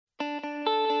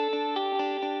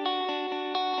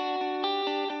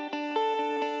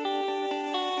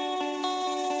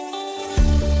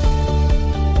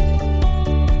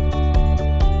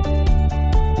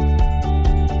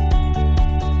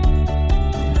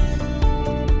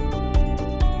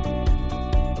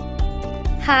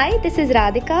Hi, this is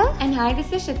Radhika. And hi,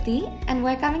 this is Shruti, and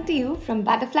we're coming to you from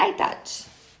Butterfly Touch.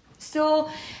 So,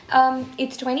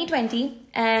 it's 2020,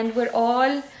 and we're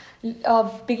all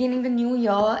beginning the new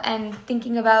year and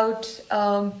thinking about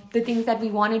the things that we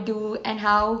want to do and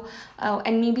how,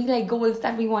 and maybe like goals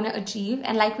that we want to achieve.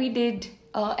 And like we did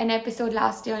an episode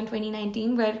last year in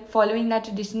 2019, we're following that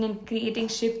tradition and creating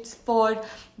shifts for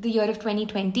the year of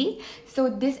 2020. So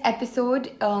this episode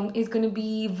is going to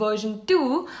be version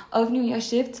 2 of New Year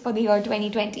shifts for the year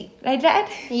 2020. Right, Rad?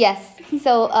 Yes.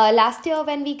 So last year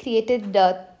when we created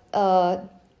and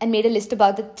made a list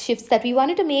about the shifts that we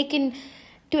wanted to make in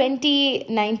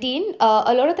 2019,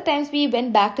 a lot of the times we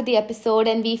went back to the episode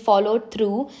and we followed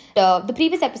through the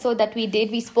previous episode that we did.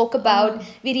 We spoke about,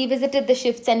 we revisited the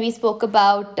shifts and we spoke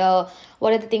about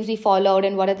what are the things we followed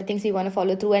and what are the things we want to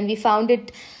follow through. And we found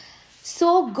it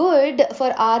so good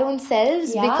for our own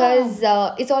selves because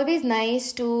it's always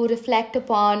nice to reflect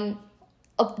upon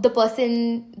the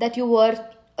person that you were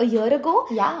a year ago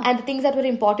and the things that were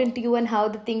important to you and how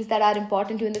the things that are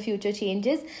important to you in the future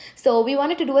changes. So we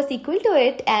wanted to do a sequel to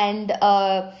it, and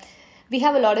we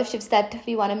have a lot of shifts that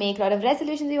we want to make, a lot of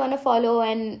resolutions we want to follow,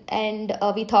 and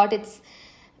we thought it's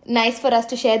nice for us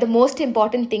to share the most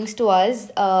important things to us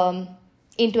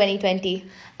in 2020.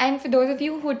 And for those of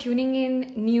you who are tuning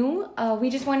in new, we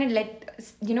just want to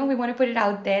we want to put it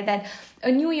out there that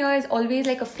a new year is always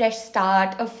like a fresh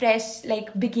start, a fresh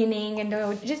like beginning, and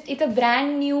it's a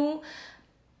brand new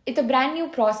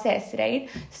process, right?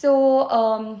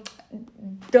 So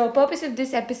the purpose of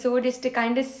this episode is to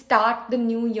kind of start the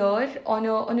new year on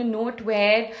a note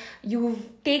where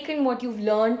you've taken what you've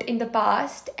learned in the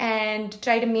past and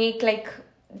try to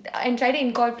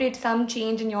incorporate some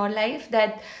change in your life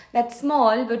that's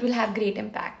small but will have great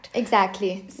impact.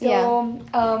 Exactly. So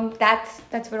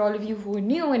that's for all of you who are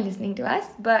new and listening to us.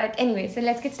 But anyway, so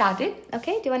let's get started.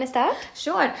 Okay, do you want to start?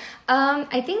 Sure.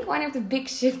 I think one of the big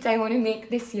shifts I want to make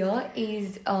this year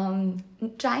is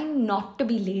trying not to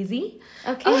be lazy.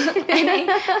 Okay. and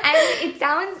it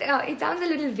sounds a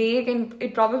little vague, and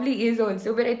it probably is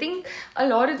also. But I think a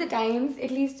lot of the times,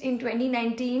 at least in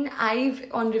 2019,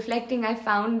 on reflecting, I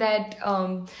found that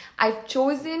I've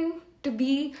chosen to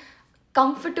be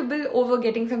comfortable over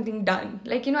getting something done.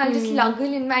 Like, I'll just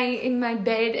luggle in my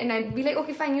bed and I'll be like,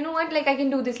 okay, fine, you know what, like I can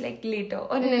do this like later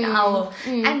or in an hour.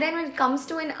 And then when it comes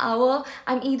to an hour,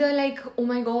 I'm either like, oh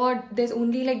my god, there's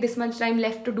only like this much time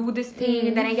left to do this thing,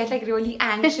 and then I get like really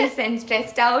anxious and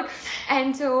stressed out,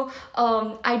 and so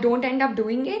I don't end up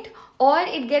doing it. Or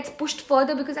it gets pushed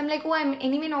further because I'm like, oh, I'm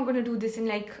anyway not going to do this in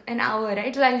like an hour,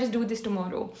 right? So I'll just do this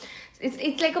tomorrow.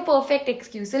 It's like a perfect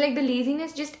excuse. So like the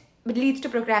laziness just leads to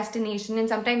procrastination and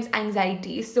sometimes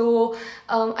anxiety. So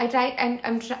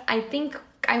I think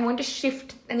I want to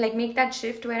shift and like make that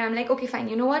shift where I'm like, okay, fine,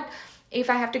 you know what?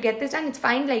 If I have to get this done, it's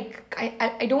fine. Like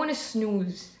I don't want to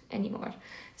snooze anymore.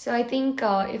 So I think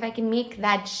if I can make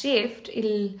that shift,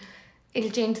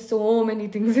 it'll change so many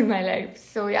things in my life.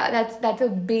 So yeah, that's a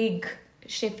big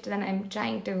shift that I'm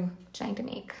trying to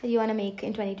make. You want to make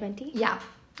in 2020? Yeah.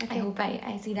 Okay. I hope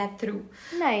I see that through.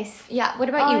 Nice. Yeah. What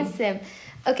about you? Awesome.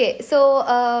 Okay, so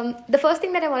the first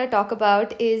thing that I want to talk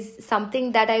about is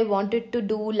something that I wanted to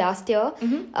do last year,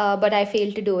 but I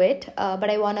failed to do it. But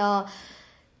I want to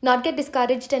not get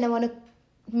discouraged, and I want to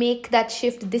make that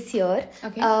shift this year.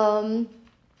 Okay.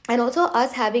 And also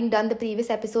us having done the previous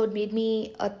episode made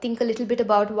me think a little bit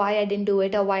about why I didn't do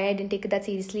it or why I didn't take it that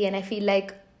seriously. And I feel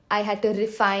like I had to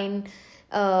refine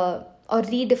or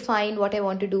redefine what I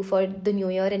want to do for the new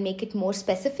year and make it more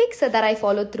specific so that I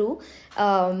follow through.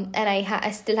 And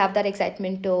I still have that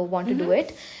excitement to want to do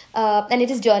it. And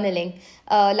it is journaling.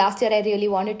 Last year, I really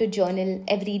wanted to journal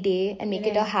every day and make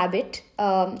it a habit.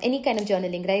 Any kind of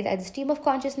journaling, right? Either stream of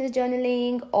consciousness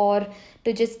journaling or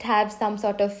to just have some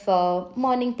sort of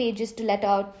morning pages to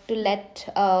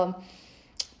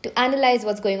analyze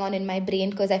what's going on in my brain,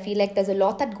 because I feel like there's a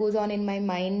lot that goes on in my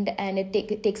mind and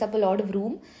it takes up a lot of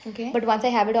room. Okay. But once I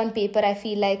have it on paper, I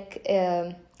feel like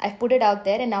I've put it out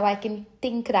there and now I can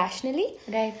think rationally,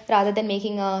 right, rather than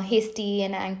making a hasty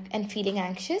and feeling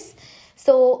anxious.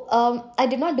 So I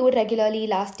did not do it regularly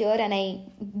last year, and I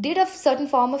did a certain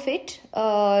form of it.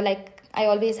 Like I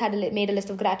always made a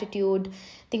list of gratitude,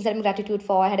 things that I'm gratitude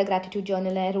for. I had a gratitude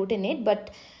journal and I wrote in it,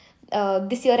 but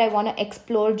this year I want to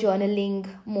explore journaling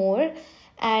more,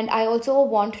 and I also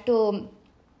want to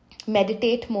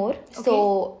meditate more. Okay.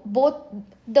 So both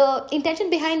the intention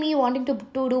behind me wanting to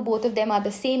do both of them are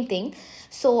the same thing.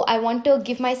 So I want to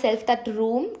give myself that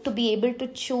room to be able to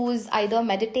choose either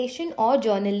meditation or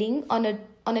journaling on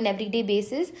an everyday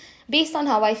basis based on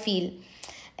how I feel.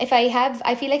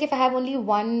 I feel like if I have only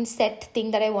one set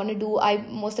thing that I want to do, I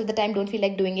most of the time don't feel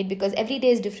like doing it, because every day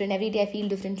is different. Every day I feel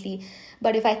differently.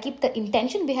 But if I keep the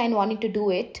intention behind wanting to do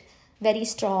it very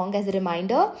strong as a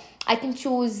reminder, I can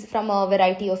choose from a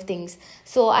variety of things.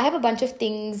 So I have a bunch of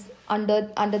things under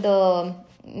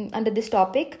this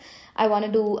topic. I want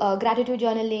to do gratitude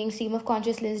journaling, stream of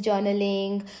consciousness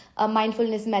journaling, a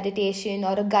mindfulness meditation,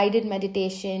 or a guided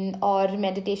meditation, or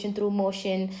meditation through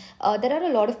motion. There are a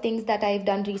lot of things that I've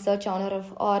done research on,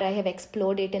 or I have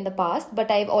explored it in the past,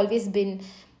 but I've always been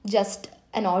just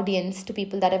an audience to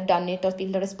people that have done it or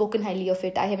people that have spoken highly of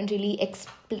it. I haven't really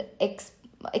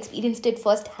experienced it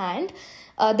firsthand.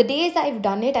 The days I've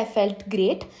done it, I felt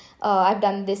great. I've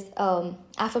done this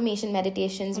affirmation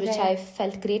meditations, which I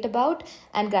felt great about,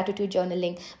 and gratitude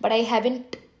journaling. But I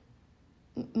haven't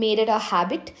made it a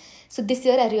habit. So this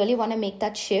year, I really want to make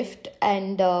that shift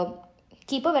and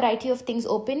keep a variety of things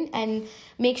open and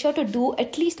make sure to do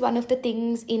at least one of the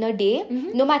things in a day,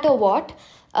 no matter what.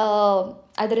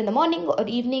 Either in the morning or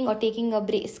evening, or taking a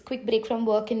quick break from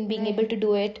work and being able to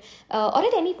do it, or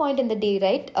at any point in the day,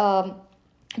 right?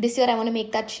 This year I want to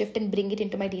make that shift and bring it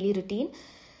into my daily routine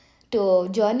to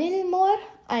journal more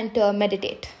and to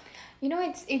meditate.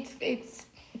 It's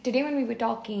today when we were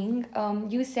talking,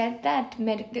 you said that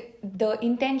the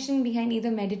intention behind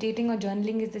either meditating or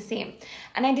journaling is the same,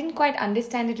 and I didn't quite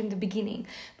understand it in the beginning.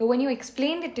 But when you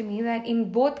explained it to me, that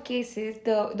in both cases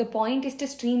the point is to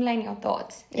streamline your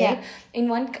thoughts. Right? Yeah. In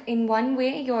one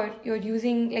way you're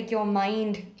using like your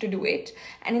mind to do it,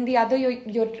 and in the other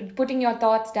you're putting your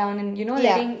thoughts down and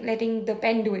letting the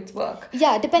pen do its work.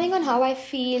 Yeah, depending on how I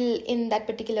feel in that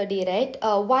particular day, right?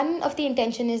 One of the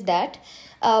intention is that.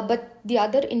 But the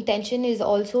other intention is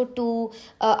also to,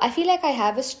 I feel like I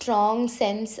have a strong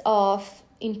sense of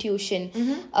intuition.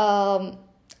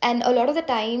 And a lot of the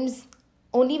times,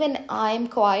 only when I'm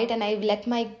quiet and I let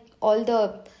all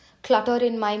the clutter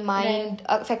in my mind,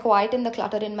 if I quieten the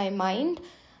clutter in my mind,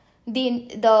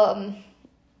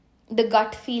 the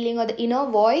gut feeling or the inner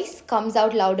voice comes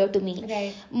out louder to me.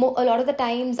 Right. A lot of the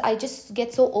times I just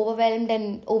get so overwhelmed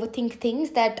and overthink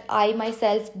things that I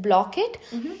myself block it.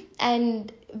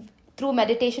 And through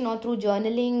meditation or through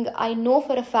journaling, I know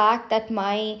for a fact that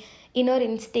my inner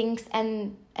instincts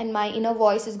and my inner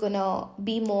voice is going to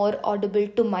be more audible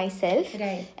to myself.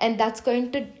 Right. And that's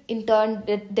going to in turn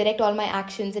direct all my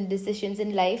actions and decisions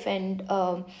in life. And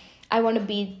I want to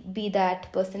be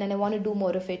that person, and I want to do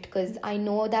more of it because I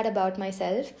know that about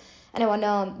myself, and I want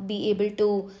to be able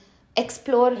to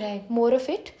explore more of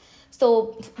it.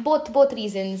 So both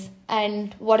reasons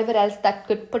and whatever else that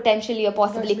could potentially or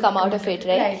possibly come out of it,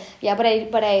 right? Yeah,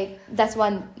 but I that's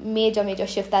one major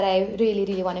shift that I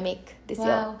really want to make this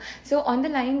year. So on the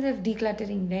lines of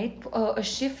decluttering, right? A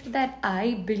shift that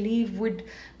I believe would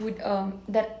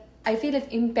that I feel is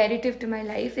imperative to my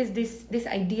life is this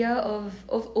idea of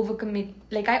overcommit.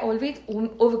 Like I always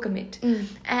overcommit.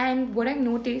 And what I've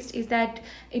noticed is that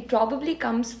it probably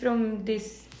comes from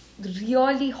this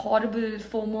really horrible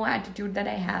FOMO attitude that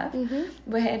I have,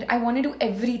 where I want to do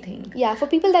everything. Yeah, for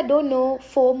people that don't know,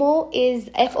 FOMO is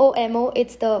FOMO.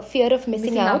 It's the fear of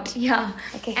missing out. Yeah.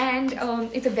 Okay. And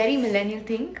it's a very millennial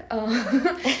thing.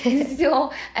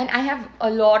 So, and I have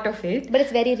a lot of it. But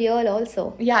it's very real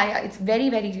also. Yeah, it's very,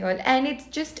 very real. And it's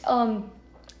just, and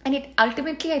it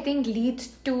ultimately, I think, leads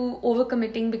to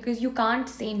overcommitting because you can't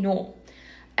say no.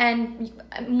 And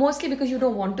mostly because you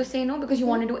don't want to say no, because you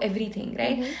want to do everything,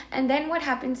 right? And then what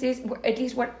happens is, at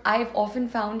least what I've often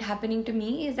found happening to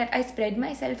me, is that I spread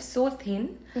myself so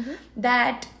thin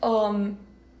that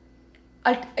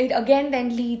it again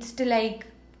then leads to like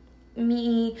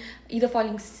me either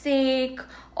falling sick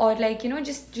or like,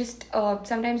 just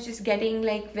sometimes just getting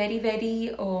like very,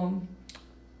 very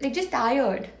like just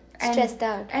tired. And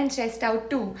stressed out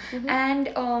too. And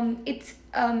it's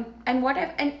and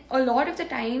a lot of the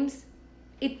times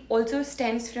it also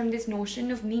stems from this notion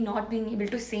of me not being able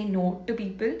to say no to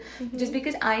people, just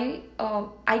because I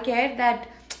care that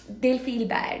they'll feel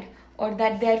bad or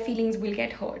that their feelings will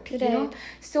get hurt. Right.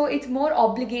 So it's more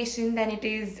obligation than it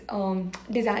is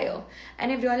desire.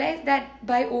 And I've realized that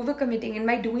by overcommitting and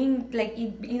by doing like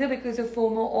either because of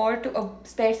FOMO or to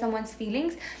spare someone's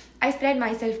feelings, I spread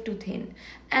myself too thin.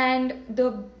 And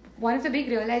one of the big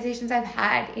realizations I've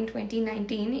had in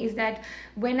 2019 is that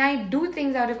when I do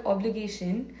things out of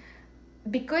obligation,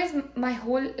 because my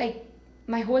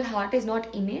whole heart is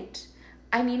not in it,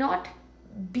 I may not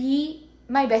be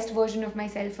my best version of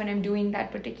myself when I'm doing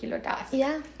that particular task.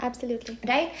 Yeah, absolutely.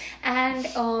 Right? And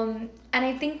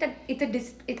I think that it's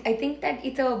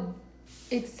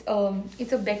it's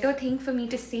a better thing for me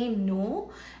to say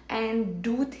no and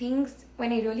do things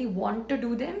when I really want to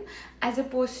do them, as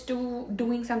opposed to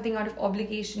doing something out of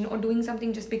obligation or doing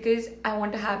something just because I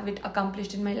want to have it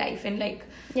accomplished in my life and like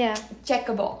check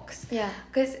a box.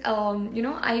 Because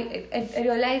I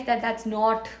realized that that's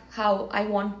not how I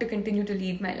want to continue to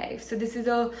lead my life. So this is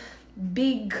a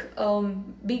big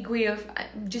way of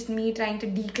just me trying to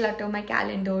declutter my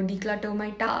calendar, declutter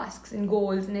my tasks and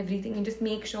goals and everything, and just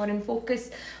make sure and focus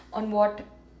on what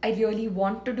I really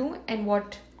want to do and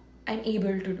what I'm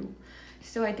able to do.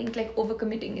 So I think like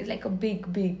overcommitting is like a big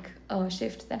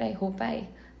shift that I hope I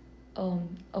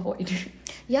avoid.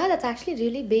 Yeah, that's actually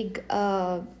really big,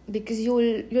 because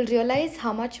you'll realize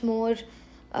how much more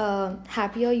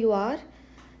happier you are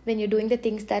when you're doing the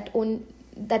things that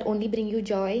only bring you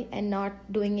joy and not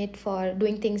doing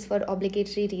things for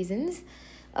obligatory reasons.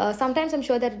 Sometimes I'm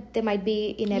sure that there might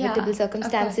be inevitable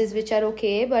circumstances which are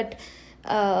okay, but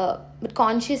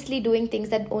consciously doing things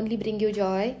that only bring you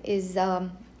joy is I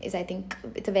think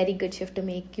it's a very good shift to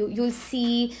make. You'll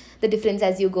see the difference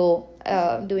as you go,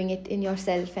 doing it in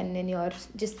yourself and in your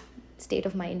just state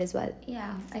of mind as well.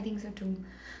 Yeah, I think so too.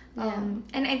 Yeah.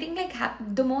 And I think like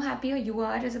the more happier you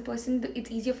are as a person, it's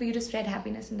easier for you to spread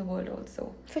happiness in the world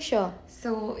also. For sure.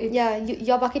 So it's...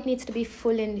 your bucket needs to be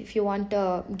full in if you want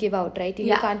to give out, right?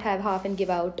 You can't have half and give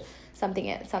out something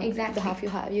else. Exactly. The half you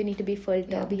have, you need to be full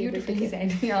to be able to give.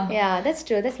 Said. Yeah, that's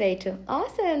true. That's very true.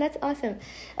 Awesome. That's awesome.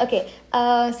 Okay.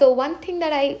 So one thing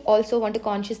that I also want to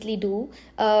consciously do,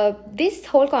 this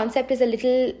whole concept is a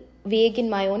little vague in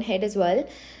my own head as well.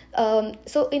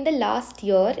 So in the last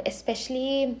year,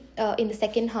 especially in the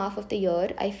second half of the year,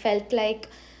 I felt like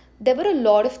there were a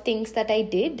lot of things that I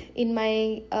did in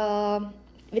my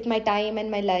with my time and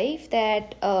my life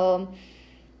that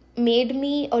made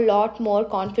me a lot more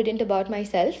confident about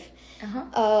myself,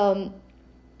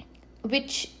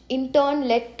 which in turn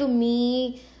led to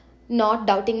me not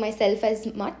doubting myself as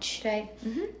much. Right.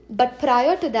 Mm-hmm. But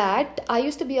prior to that, I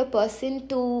used to be a person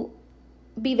to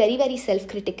be very, very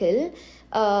self-critical.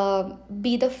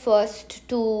 Be the first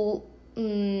to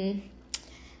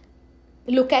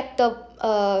look at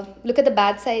the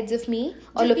bad sides of me,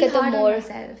 or look at the more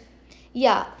yourself.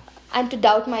 And to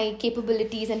doubt my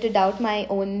capabilities and to doubt my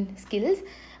own skills.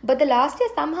 But the last year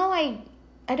somehow I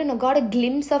don't know, got a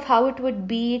glimpse of how it would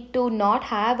be to not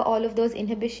have all of those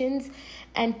inhibitions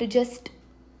and to just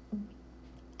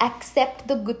accept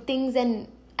the good things and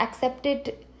accept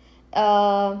it,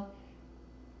 and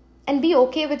be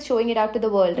okay with showing it out to the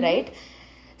world, right?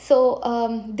 So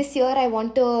this year I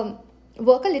want to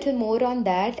work a little more on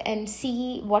that and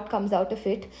see what comes out of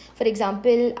it. For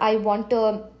example, I want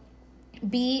to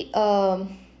be, I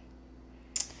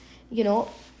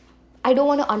don't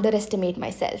want to underestimate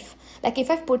myself. Like if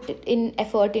I've put in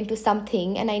effort into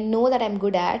something and I know that I'm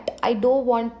good at, I don't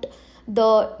want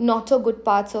the not so good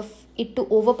parts of it to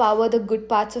overpower the good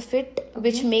parts of it,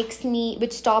 which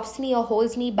stops me or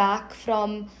holds me back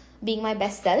from being my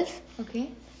best self. Okay.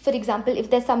 For example,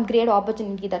 if there's some great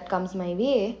opportunity that comes my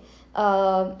way,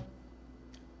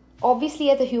 obviously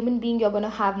as a human being, you're going to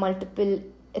have multiple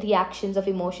reactions of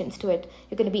emotions to it.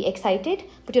 You're going to be excited,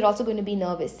 but you're also going to be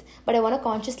nervous. But I want to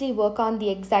consciously work on the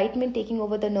excitement taking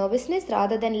over the nervousness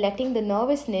rather than letting the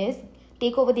nervousness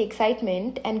take over the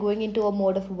excitement and going into a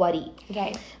mode of worry.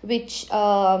 Right. Which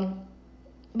I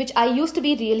used to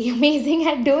be really amazing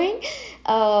at doing.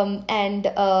 And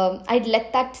I'd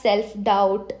let that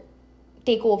self-doubt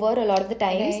take over a lot of the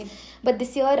times. Right. But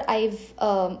this year I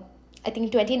think in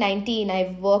 2019,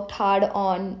 I've worked hard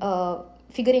on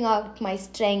figuring out my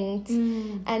strengths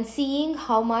and seeing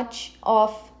how much playing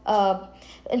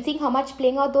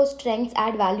out those strengths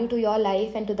add value to your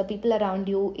life and to the people around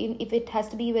you. If it has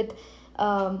to be with,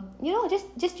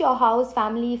 just your house,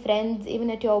 family, friends,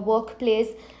 even at your workplace,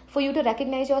 for you to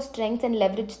recognize your strengths and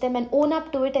leverage them and own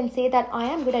up to it and say that I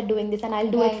am good at doing this and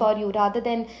I'll do it for you, rather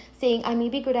than saying I may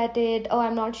be good at it, or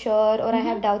I'm not sure, or I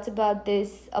have doubts about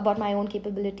this, about my own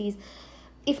capabilities.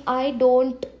 If I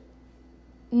don't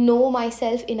know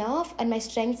myself enough and my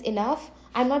strengths enough,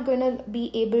 I'm not going to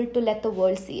be able to let the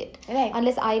world see it. Right.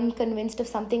 Unless I'm convinced of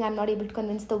something, I'm not able to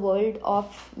convince the world of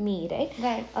me, right?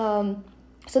 Right.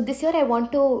 So this year I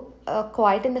want to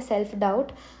quieten the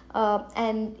self-doubt.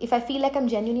 And if I feel like I'm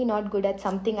genuinely not good at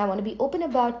something, I want to be open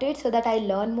about it so that I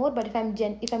learn more. But if I'm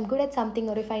good at something,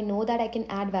 or if I know that I can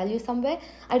add value somewhere,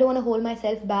 I don't want to hold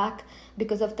myself back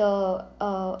because of the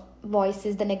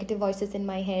the negative voices in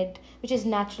my head, which is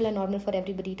natural and normal for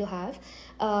everybody to have.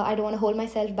 I don't want to hold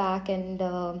myself back and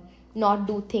not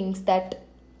do things that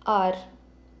are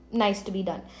nice to be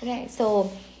done. Right.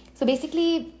 So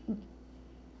basically,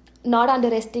 not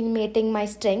underestimating my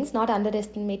strengths, not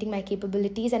underestimating my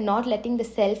capabilities, and not letting the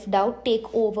self-doubt take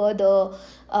over the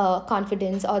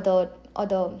confidence or the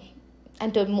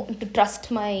and to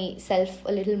trust myself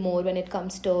a little more when it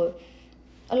comes to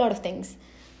a lot of things.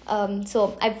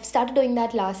 So I've started doing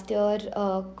that last year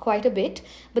quite a bit,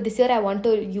 but this year I want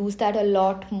to use that a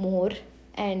lot more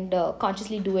and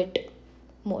consciously do it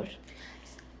more.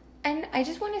 And I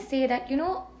just want to say that,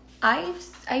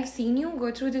 I've seen you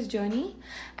go through this journey,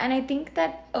 and I think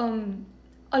that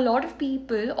a lot of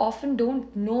people often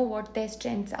don't know what their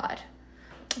strengths are.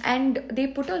 And they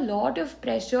put a lot of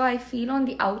pressure, I feel, on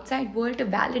the outside world to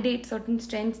validate certain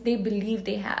strengths they believe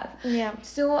they have. Yeah.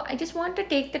 So I just want to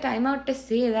take the time out to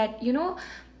say that,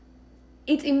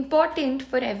 it's important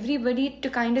for everybody to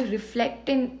kind of reflect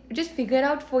and just figure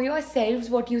out for yourselves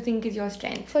what you think is your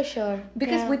strength. For sure.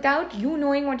 Because without you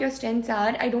knowing what your strengths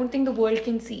are, I don't think the world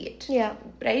can see it. Yeah.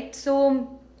 Right?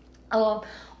 So, or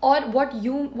what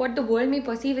the world may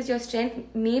perceive as your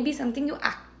strength may be something you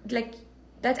act like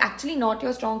that's actually not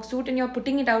your strong suit, and you're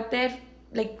putting it out there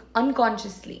like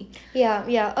unconsciously.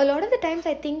 Yeah. A lot of the times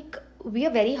I think we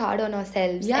are very hard on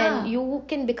ourselves, and you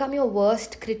can become your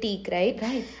worst critique,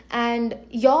 right? And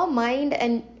your mind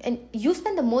and you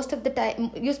spend most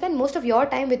of your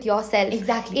time with yourself.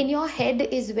 Exactly. In your head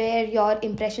is where your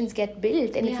impressions get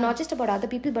built, and it's not just about other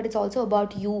people, but it's also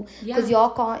about you, because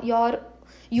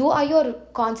you are your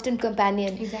constant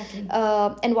companion. Exactly.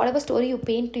 And whatever story you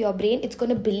paint to your brain, it's going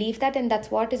to believe that, and that's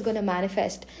what is going to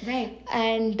manifest. Right.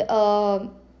 And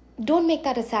don't make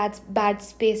that a bad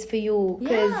space for you,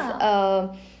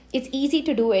 because it's easy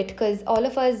to do it, because all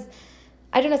of us,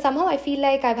 I don't know, somehow I feel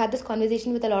like I've had this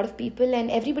conversation with a lot of people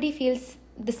and everybody feels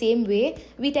the same way.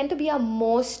 We tend to be our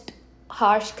most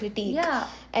harsh critique,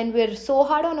 and we're so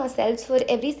hard on ourselves for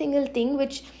every single thing,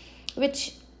 which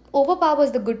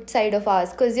overpowers the good side of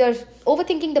us, because you're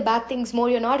overthinking the bad things more.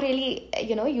 You're not really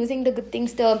using the good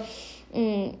things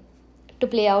to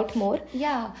play out more.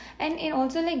 And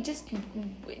also, like, just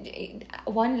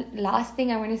one last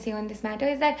thing I want to say on this matter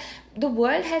is that the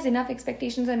world has enough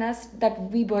expectations on us that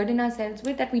we burden ourselves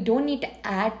with, that we don't need to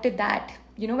add to that,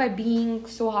 by being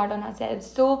so hard on ourselves.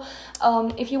 So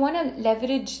if you want to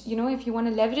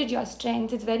leverage your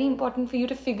strengths, it's very important for you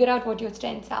to figure out what your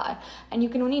strengths are, and you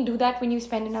can only do that when you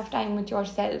spend enough time with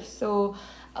yourself. So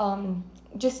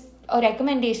just a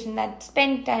recommendation that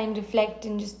spend time, reflect,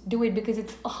 and just do it, because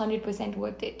it's 100%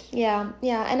 worth it. And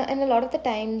a lot of the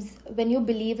times when you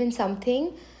believe in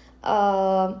something,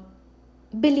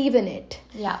 believe in it.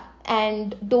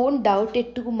 And don't doubt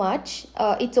it too much.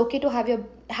 It's okay to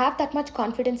have that much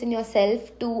confidence in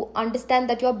yourself, to understand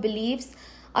that your beliefs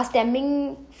are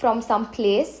stemming from some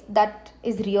place that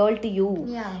is real to you.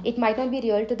 It might not be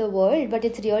real to the world, but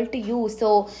it's real to you.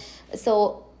 So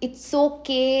it's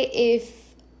okay if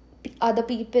other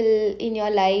people in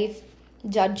your life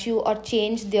judge you or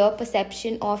change their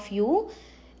perception of you.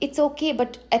 It's okay,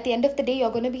 but at the end of the day,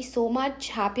 you're going to be so much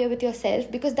happier with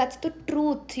yourself, because that's the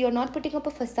truth. You're not putting up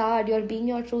a facade, you're being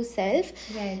your true self,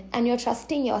 and you're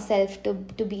trusting yourself to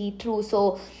be true.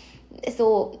 So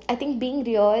I think being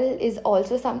real is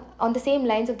also on the same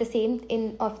lines of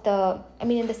in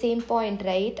the same point,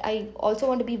 right? I also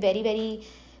want to be very, very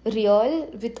real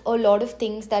with a lot of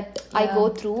things that I go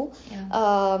through,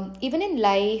 even in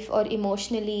life or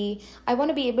emotionally. I want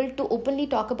to be able to openly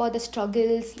talk about the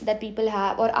struggles that people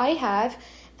have or I have,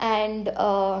 and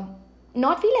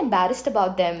not feel embarrassed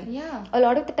about them. A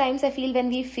lot of the times I feel when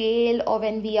we fail or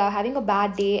when we are having a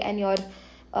bad day and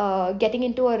you're getting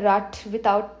into a rut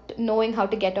without knowing how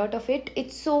to get out of it,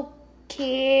 it's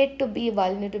okay to be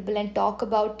vulnerable and talk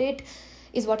about it,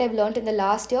 is what I've learned in the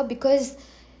last year. Because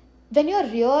when you're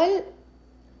real,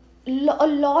 a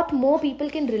lot more people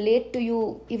can relate to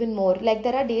you even more. Like,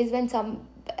 there are days when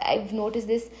I've noticed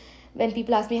this, when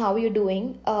people ask me, how are you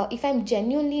doing? If I'm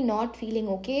genuinely not feeling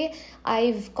okay,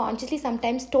 I've consciously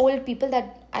sometimes told people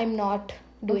that I'm not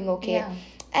doing okay.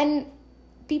 And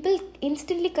people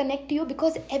instantly connect to you,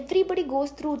 because everybody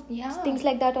goes through things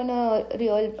like that on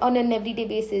an everyday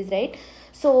basis, right?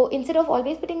 So instead of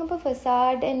always putting up a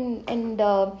facade and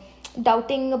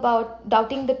doubting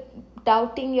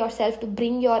yourself to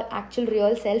bring your actual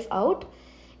real self out,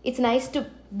 it's nice to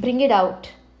bring it out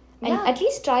and at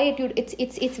least try it.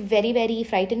 It's very, very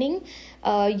frightening.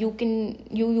 You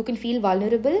can feel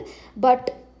vulnerable,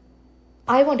 but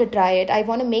I want to try it. I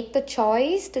want to make the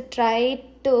choice to try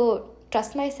to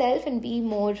trust myself and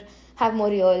have more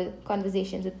real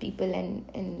conversations with people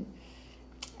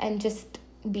and just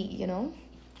be,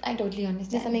 I totally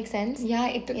understand. Does that make sense?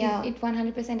 It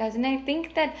 100% does. And I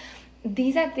think that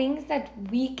these are things that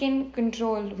we can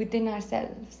control within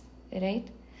ourselves, right?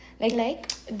 Like?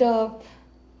 the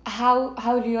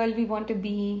how real we want to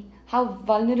be, how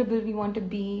vulnerable we want to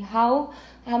be, how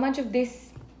much of this,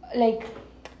 like,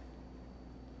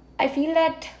 I feel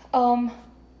that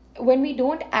when we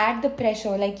don't add the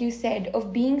pressure, like you said,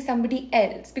 of being somebody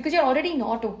else, because you're already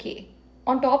not okay.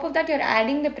 On top of that, you're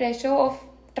adding the pressure of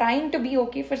trying to be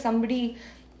okay for somebody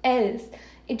else.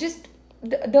 It just,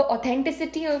 the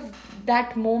authenticity of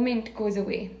that moment goes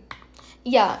away.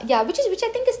 Yeah, which I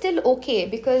think is still okay,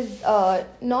 because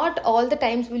not all the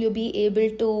times will you be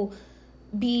able to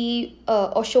be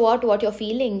or show out what you're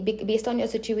feeling based on your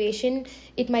situation.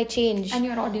 It might change, And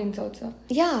your audience also.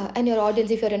 yeah, and your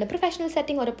audience, if you're in a professional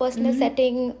setting or a personal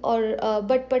setting, or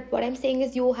but what I'm saying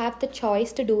is you have the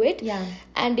choice to do it. Yeah.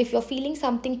 And if you're feeling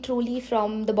something truly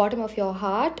from the bottom of your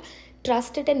heart,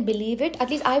 trust it and believe it. At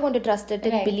least I want to trust it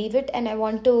and Right. believe it, and I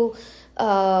want to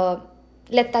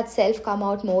let that self come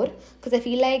out more, because I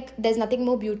feel like there's nothing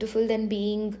more beautiful than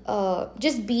being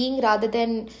just being, rather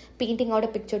than painting out a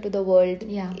picture to the world.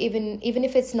 Yeah. Even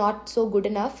if it's not so good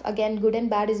enough. Again, good and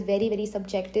bad is very, very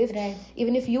subjective. Right.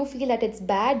 Even if you feel that it's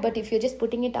bad, but if you're just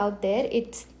putting it out there,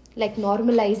 it's like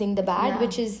normalizing the bad. Yeah.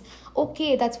 Which is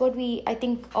okay. That's what I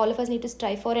think all of us need to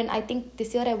strive for, and I think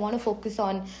this year I want to focus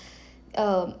on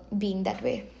being that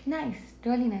way. Nice,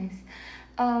 really nice.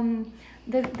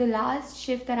 The last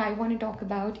shift that I want to talk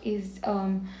about is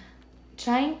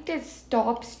trying to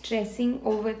stop stressing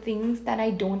over things that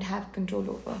I don't have control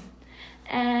over.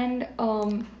 And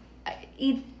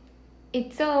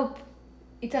it's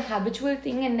a habitual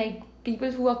thing, and like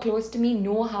people who are close to me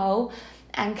know how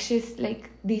anxious like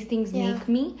these things make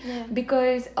me. Yeah.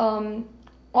 Because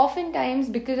oftentimes,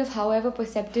 because of however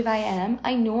perceptive I am,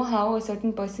 I know how a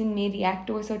certain person may react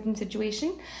to a certain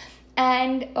situation,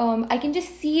 and I can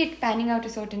just see it panning out a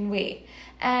certain way.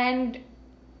 And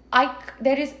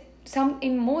there is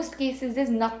in most cases, there's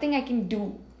nothing I can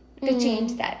do to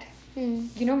change that.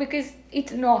 You know, because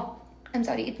it's not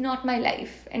my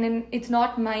life, and then it's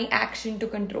not my action to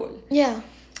control. Yeah.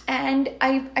 And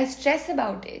I stress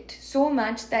about it so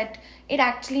much that it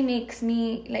actually makes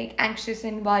me like anxious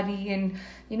and worry, and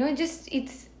you know,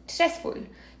 it's stressful.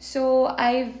 So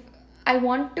I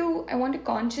want to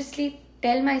consciously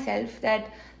tell myself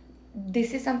that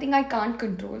this is something I can't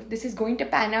control. This is going to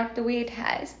pan out the way it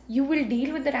has. You will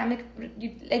deal with the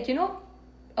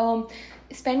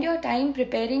spend your time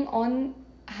preparing on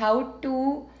how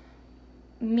to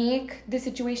make the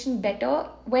situation better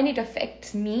when it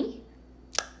affects me,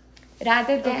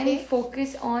 rather than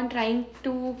focus on trying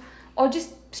to, or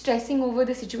just stressing over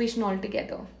the situation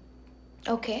altogether.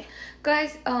 Okay.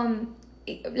 Because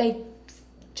like,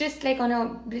 just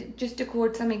to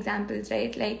quote some examples,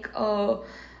 right? Like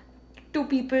two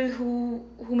people who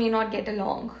may not get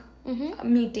along,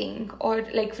 meeting, or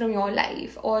like from your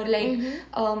life, or like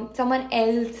someone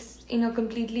else in a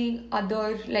completely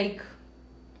other like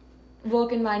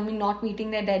work environment not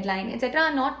meeting their deadline, etc.,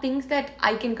 are not things that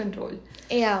I can control.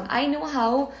 Yeah. I know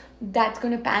how that's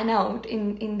going to pan out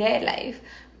in their life,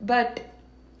 but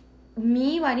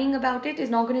me worrying about it is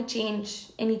not going to change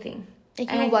anything.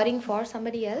 Like you worrying for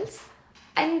somebody else?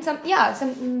 And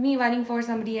me worrying for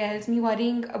somebody else, me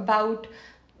worrying about,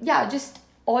 just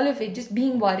all of it, just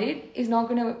being worried is not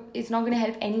gonna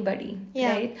help anybody.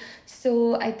 Yeah. Right?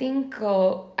 So I think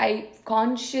I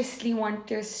consciously want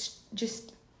to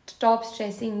just stop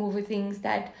stressing over things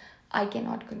that I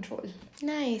cannot control.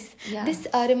 Nice. Yeah. This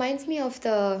reminds me of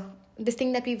this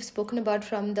thing that we've spoken about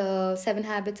from the 7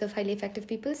 Habits of Highly Effective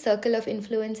People, circle of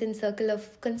influence and circle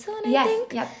of concern, I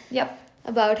think. Yep.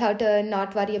 About how to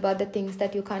not worry about the things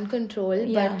that you can't control,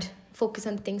 but focus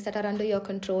on the things that are under your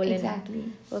control. Exactly.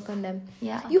 And work on them.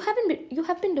 Yeah. You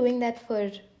have been doing that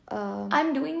for...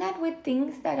 I'm doing that with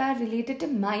things that are related to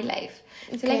my life.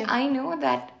 So Okay. like, I know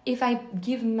that if I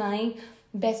give my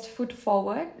best foot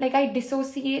forward, like I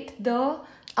dissociate the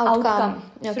outcome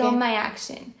from my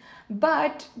action.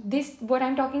 But what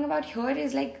I'm talking about here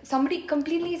is like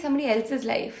completely somebody else's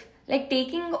life. Like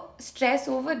taking stress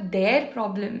over their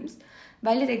problems,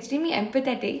 while it's extremely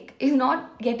empathetic, is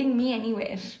not getting me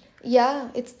anywhere. Yeah,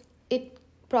 it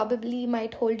probably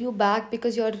might hold you back,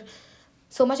 because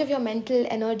so much of your mental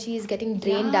energy is getting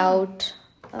drained out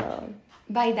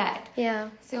by that. Yeah.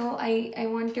 So I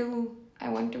want to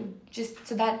just,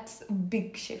 so that's a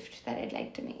big shift that I'd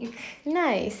like to make.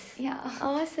 Nice. Yeah.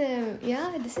 Awesome.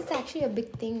 Yeah, this is actually a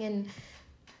big thing,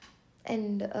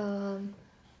 and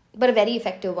but a very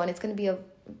effective one. It's going to be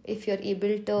if you're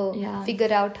able to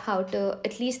figure out how to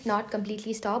at least not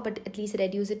completely stop, but at least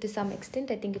reduce it to some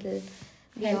extent, I think it'll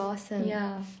be awesome.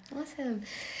 Yeah. Awesome.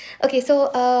 Okay, so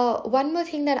one more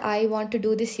thing that I want to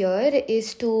do this year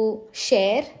is to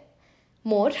share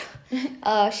more,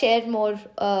 share more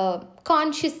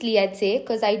consciously, I'd say,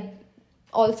 because I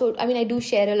do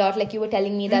share a lot. Like you were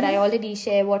telling me that I already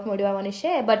share. What more do I want to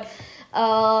share? But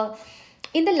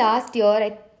in the last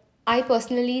year, I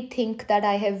personally think that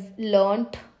I have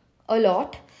learned a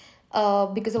lot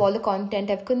because of all the content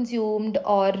I've consumed,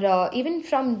 or even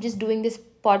from just doing this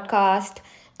podcast.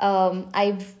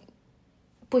 I've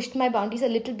pushed my boundaries a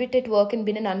little bit at work and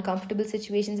been in uncomfortable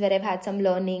situations where I've had some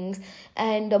learnings.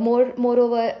 And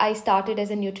moreover, I started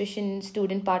as a nutrition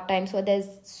student part-time, so there's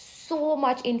so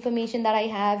much information that I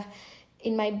have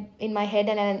in my head,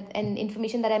 and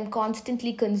information that I'm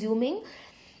constantly consuming,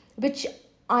 which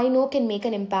I know can make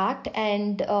an impact.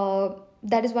 And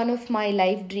that is one of my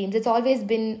life dreams. It's always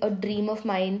been a dream of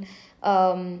mine.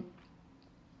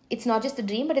 It's not just a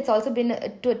dream, but it's also been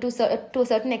to a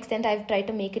certain extent, I've tried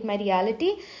to make it my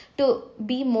reality, to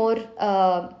be more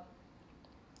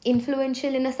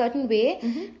influential in a certain way,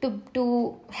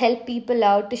 to help people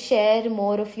out, to share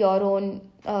more of your own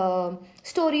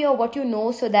story or what you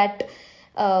know, so that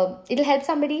it'll help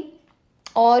somebody,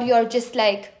 or you're just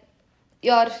like,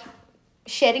 you're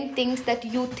sharing things that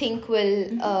you think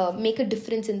will make a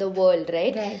difference in the world,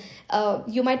 right?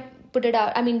 You might put it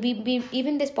out. I mean, we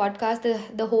even this podcast,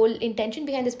 the whole intention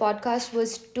behind this podcast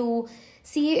was to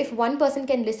see if one person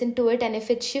can listen to it, and if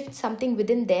it shifts something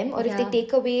within them, or if they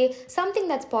take away something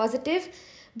that's positive.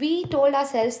 We told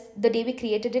ourselves the day we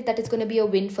created it that it's going to be a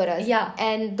win for us.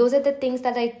 And those are the things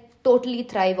that I totally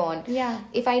thrive on.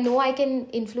 If I know I can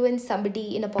influence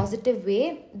somebody in a positive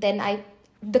way, then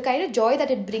the kind of joy that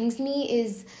it brings me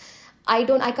is, I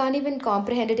can't even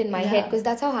comprehend it in my head, because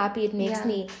that's how happy it makes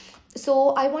me. So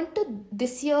I want to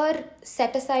this year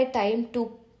set aside time to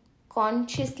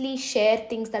consciously share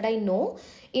things that I know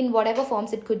in whatever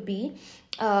forms it could be.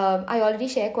 I already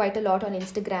share quite a lot on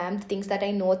Instagram, things that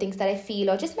I know, things that I feel,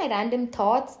 or just my random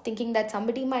thoughts, thinking that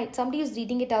somebody who's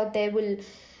reading it out there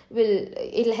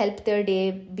it'll help their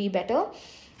day be better.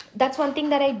 That's one thing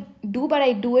that I do, but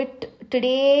I do it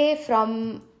today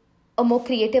from a more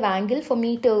creative angle, for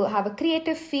me to have a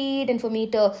creative feed and for me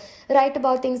to write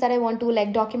about things that I want to,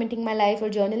 like documenting my life or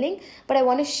journaling. But I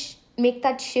want to make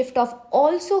that shift of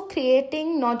also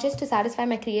creating, not just to satisfy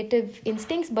my creative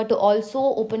instincts, but to also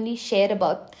openly share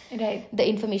about the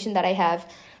information that I have.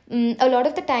 A lot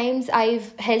of the times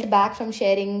I've held back from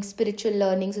sharing spiritual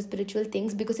learnings or spiritual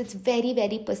things because it's very,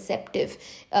 very perceptive.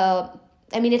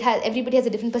 I mean, everybody has a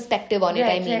different perspective on it.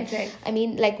 I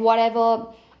mean, like whatever,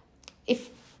 if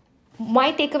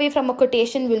my takeaway from a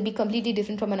quotation will be completely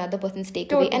different from another person's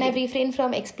takeaway. And I've refrained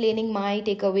from explaining my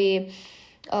takeaway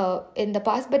in the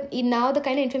past, but now the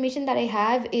kind of information that I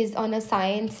have is on a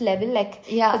science level, like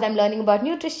because I'm learning about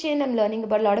nutrition, I'm learning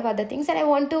about a lot of other things, and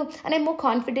I'm more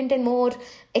confident and more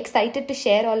excited to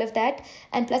share all of that.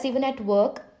 And plus, even at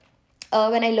work,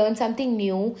 when I learn something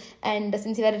new, and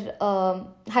since we're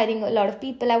hiring a lot of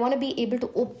people, I want to be able to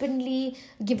openly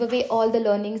give away all the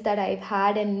learnings that I've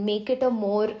had and make it a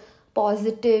more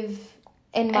positive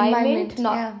environment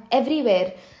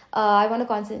everywhere. I want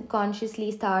to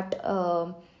consciously start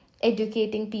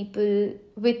educating people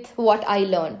with what I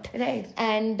learned.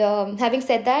 And having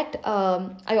said that,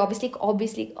 I obviously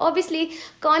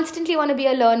constantly want to be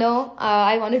a learner.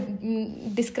 I want to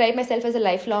describe myself as a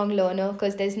lifelong learner,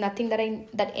 because there's nothing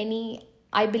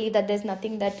I believe that there's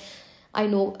nothing that I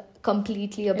know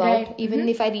completely about. Even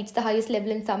if I reach the highest level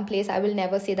in some place, I will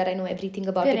never say that I know everything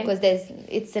about it, because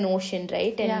it's an ocean,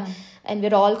 right? And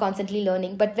we're all constantly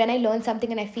learning. But when I learn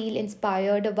something and I feel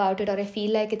inspired about it, or I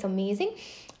feel like it's amazing,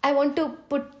 I want to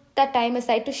put that time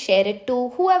aside to share it to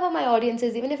whoever my audience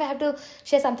is. Even if I have to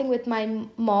share something with my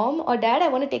mom or dad, I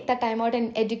want to take that time out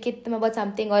and educate them about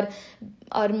something,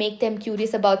 or make them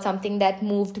curious about something that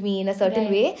moved me in a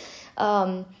certain way.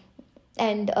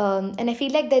 And I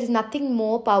feel like there is nothing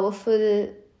more powerful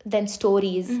than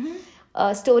stories.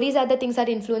 Stories are the things that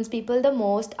influence people the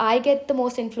most. I get the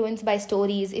most influence by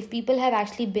stories. If people have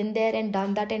actually been there and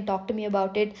done that and talked to me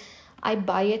about it, I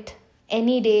buy it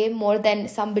any day more than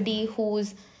somebody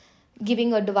who's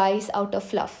giving advice out of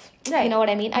fluff. You know what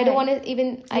I mean? I don't want to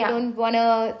I don't want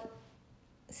to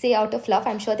say out of fluff.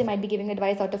 I'm sure they might be giving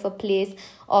advice out of a place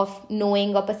of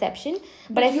knowing or perception.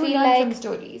 But I feel like from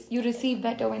stories, you receive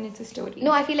better when it's a story.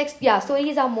 No, I feel like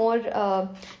stories are more.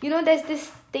 There's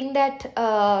this thing that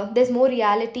there's more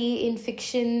reality in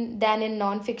fiction than in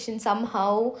non-fiction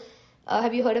somehow.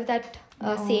 Have you heard of that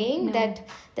saying? That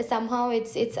somehow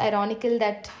it's ironical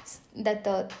that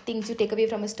the things you take away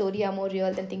from a story are more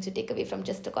real than things you take away from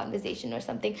just a conversation or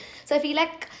something. So I feel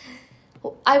like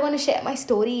I want to share my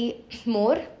story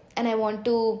more, and I want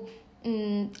to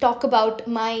talk about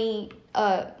my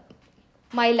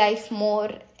life more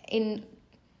in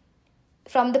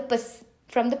from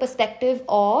the perspective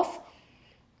of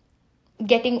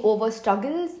getting over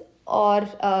struggles, or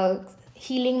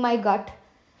healing my gut,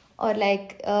 or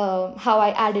like how I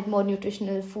added more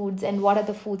nutritional foods, and what are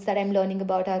the foods that I'm learning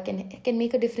about can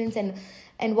make a difference,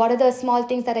 and what are the small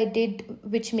things that I did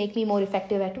which make me more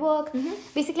effective at work.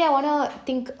 Basically, I want to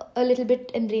think a little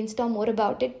bit and brainstorm more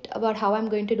about it, about how I'm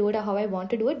going to do it or how I want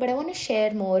to do it, but I want to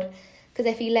share more, because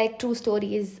I feel like true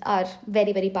stories are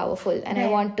very, very powerful, and I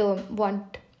want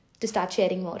to start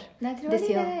sharing more. That's this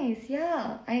really year. nice.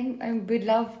 Yeah, I would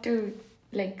love to.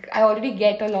 Like, I already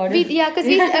get a lot of... Because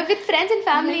with friends and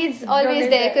family, it's always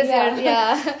there.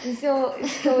 So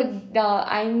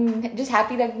I'm just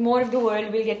happy that more of the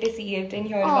world will get to see it and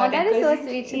hear about it. That is so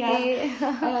sweet,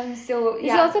 Shruti.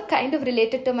 It's also kind of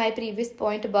related to my previous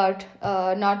point about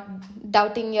not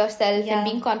doubting yourself and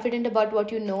being confident about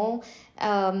what you know.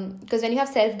 Because when you have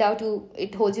self-doubt,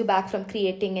 it holds you back from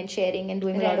creating and sharing and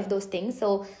doing a lot of those things.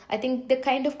 So I think they're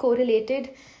kind of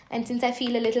correlated. And since I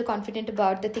feel a little confident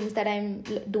about the things that I'm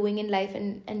doing in life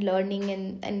and learning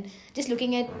and just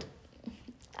looking that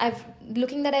I've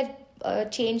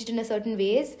changed in a certain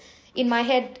ways. In my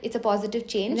head, it's a positive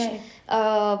change. Right.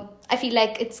 I feel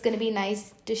like it's going to be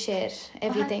nice to share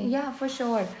everything. Yeah, for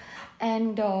sure.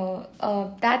 And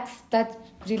that's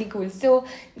really cool. So,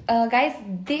 guys,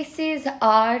 this is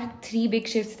our 3 big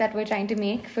shifts that we're trying to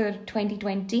make for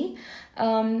 2020.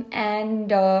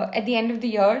 And at the end of the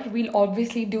year, we'll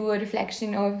obviously do a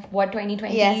reflection of what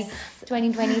 2020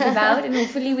 is about, and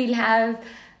hopefully we'll have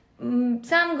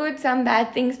some good, some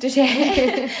bad things to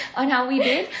share on how we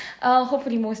did.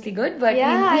 Hopefully mostly good, but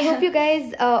I hope you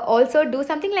guys also do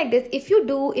something like this. If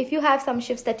you have some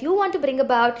shifts that you want to bring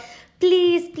about,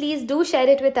 please do share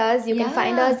it with us. You can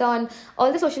find us on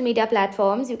all the social media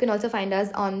platforms. You can also find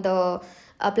us on the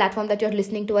platform that you're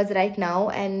listening to us right now,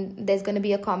 and there's going to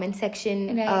be a comment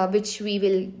section which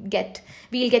we'll get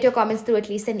your comments through at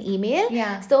least an email.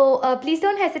 So please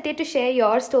don't hesitate to share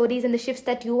your stories and the shifts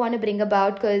that you want to bring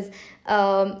about, because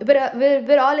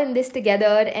we're all in this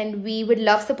together, and we would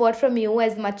love support from you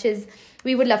as much as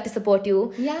we would love to support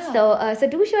you. So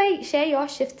do share your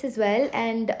shifts as well,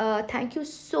 and thank you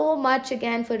so much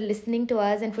again for listening to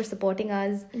us and for supporting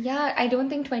us. I don't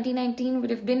think 2019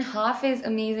 would have been half as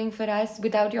amazing for us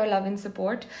without your love and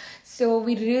support. So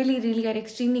we really, really are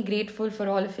extremely grateful for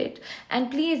all of it. And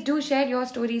please do share your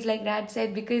stories, like Rad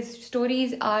said, because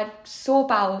stories are so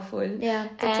powerful. They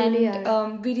truly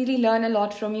are. We really learn a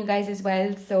lot from you guys as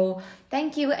well. So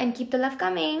thank you, and keep the love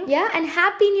coming. And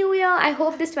Happy New Year. I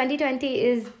hope this 2020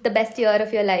 is the best year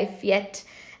of your life yet.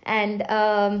 And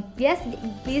yes,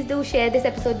 please do share this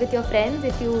episode with your friends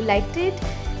if you liked it.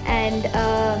 And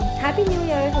Happy New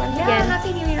Year once again.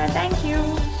 Happy New Year. Thank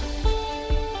you.